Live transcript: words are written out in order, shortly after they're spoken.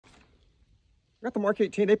I got the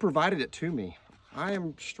Mk18. They provided it to me. I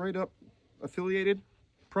am straight up affiliated.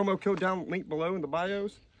 Promo code down, link below in the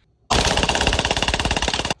bios.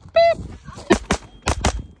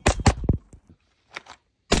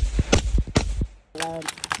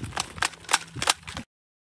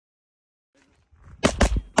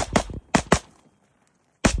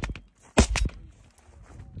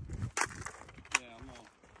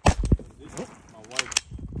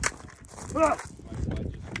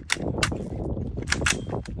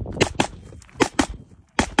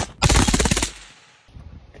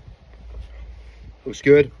 Looks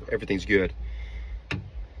good. Everything's good.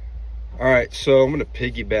 All right, so I'm gonna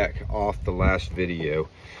piggyback off the last video.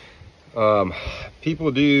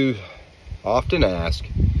 People do often ask,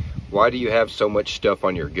 why do you have so much stuff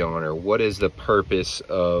on your gun, or what is the purpose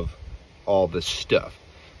of all this stuff?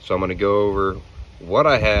 So I'm gonna go over what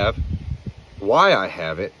I have, why I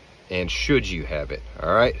have it, and should you have it.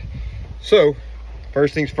 All right, so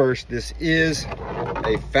first things first, this is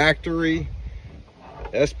a factory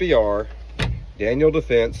SBR Daniel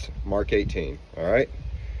Defense Mk18. All right,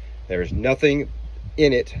 there's nothing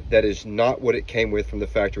in it that is not what it came with from the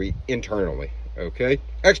factory internally. Okay,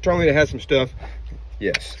 externally it has some stuff,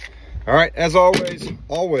 yes. All right, as always,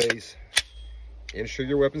 always ensure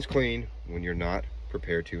your weapon's clean when you're not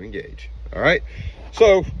prepared to engage. All right,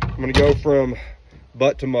 so I'm gonna go from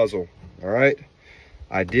butt to muzzle. All right,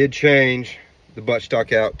 I did change the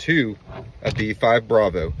buttstock out to a B5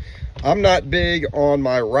 Bravo. I'm not big on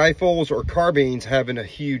my rifles or carbines having a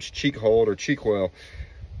huge cheek hold or cheek well.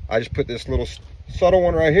 I just put this little subtle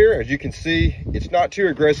one right here. As you can see, it's not too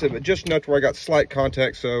aggressive, but just enough where I got slight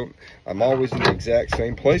contact, so I'm always in the exact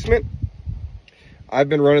same placement. I've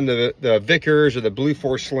been running the Vickers or the Blue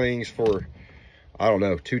Force slings for, I don't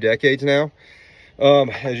know, 2 decades now.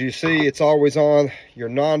 As you see, it's always on your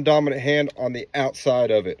non-dominant hand on the outside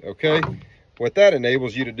of it, okay? What that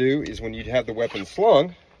enables you to do is when you have the weapon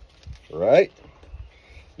slung, right,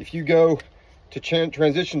 if you go to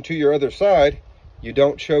transition to your other side, you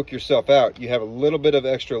don't choke yourself out. You have a little bit of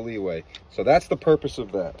extra leeway. So that's the purpose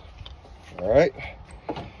of that. All right,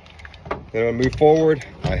 then I move forward.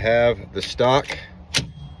 I have the stock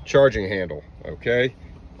charging handle, okay?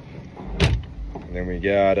 And then we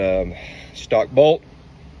got stock bolt,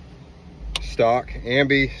 stock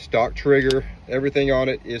ambi, stock trigger. Everything on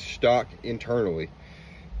it is stock internally.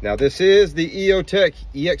 Now this is the EOTech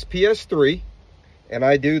EXPS3, and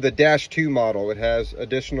I do the -2 model. It has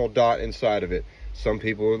additional dot inside of it. Some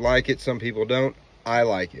people like it, some people don't. I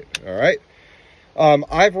like it. All right,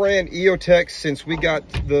 I've ran EOTech since we got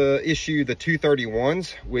the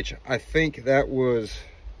 231s, which I think that was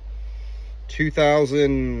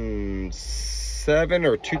 2007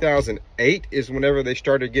 or 2008 is whenever they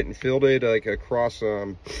started getting fielded, like across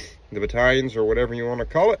the battalions or whatever you want to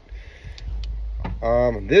call it.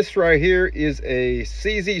 This right here is a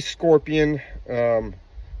CZ Scorpion,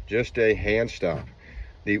 just a hand stop.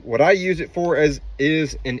 What I use it for is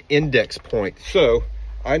an index point. So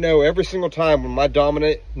I know every single time when my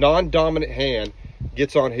non-dominant hand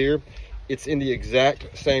gets on here, it's in the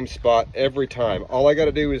exact same spot every time. All I got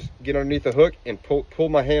to do is get underneath the hook and pull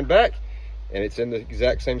my hand back, and it's in the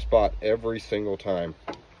exact same spot every single time.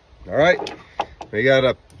 All right, we got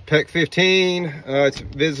a Mk18. It's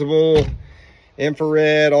visible,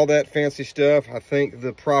 infrared, all that fancy stuff. I think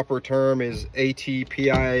the proper term is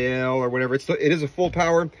ATPIL or whatever. It is a full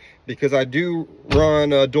power because I do run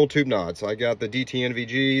dual tube nods. I got the DT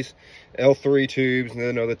NVGs, L3 tubes, and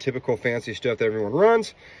then the typical fancy stuff that everyone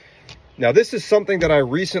runs. Now this is something that I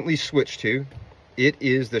recently switched to. It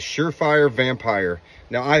is the Surefire Vampire.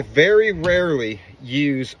 Now I very rarely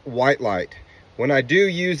use white light. When I do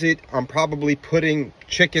use it, I'm probably putting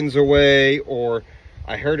chickens away, or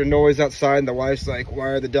I heard a noise outside and the wife's like, why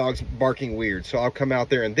are the dogs barking weird? So I'll come out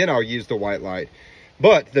there and then I'll use the white light.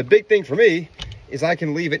 But the big thing for me is I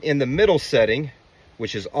can leave it in the middle setting,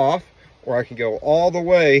 which is off, or I can go all the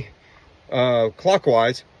way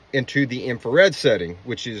clockwise into the infrared setting,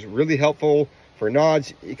 which is really helpful for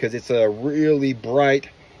nods because it's a really bright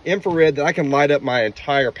infrared that I can light up my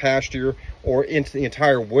entire pasture or into the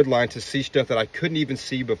entire wood line to see stuff that I couldn't even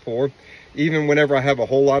see before. Even whenever I have a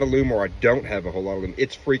whole lot of loom or I don't have a whole lot of loom,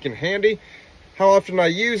 it's freaking handy. How often I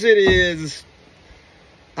use it is,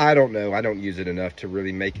 I don't know. I don't use it enough to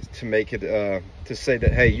really to say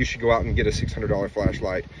that, hey, you should go out and get a $600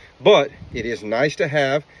 flashlight. But it is nice to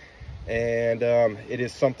have, and it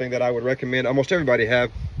is something that I would recommend almost everybody have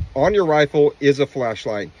on your rifle is a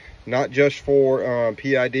flashlight, not just for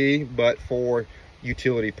PID, but for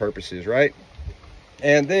utility purposes, right?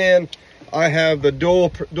 And then I have the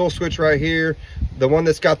dual switch right here The one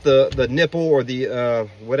that's got the nipple or the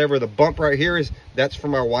whatever the bump right here is, that's for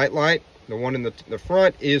my white light. The one in the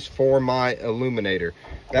front is for my illuminator.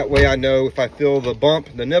 That way I know if I feel the bump,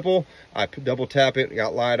 the nipple, I double tap it,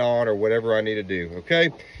 got light on or whatever I need to do, okay?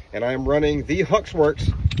 And I am running the Huxworks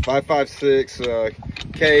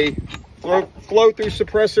 556K flow through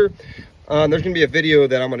suppressor. There's gonna be a video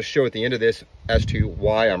that I'm gonna show at the end of this as to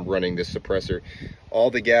why I'm running this suppressor. All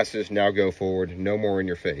the gases now go forward, no more in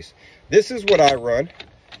your face. This is what I run.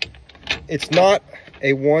 It's not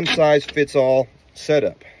a one size fits all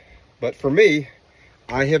setup, but for me,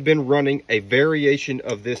 I have been running a variation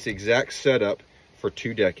of this exact setup for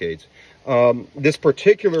 2 decades. This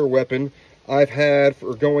particular weapon I've had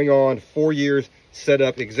for going on 4 years, set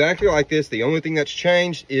up exactly like this. The only thing that's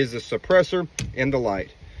changed is the suppressor and the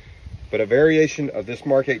light. But a variation of this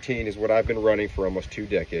Mk18 is what I've been running for almost 2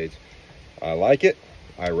 decades. I like it,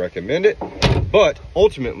 I recommend it, but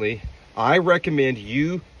ultimately, I recommend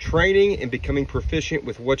you training and becoming proficient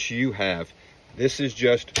with what you have. This is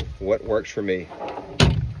just what works for me.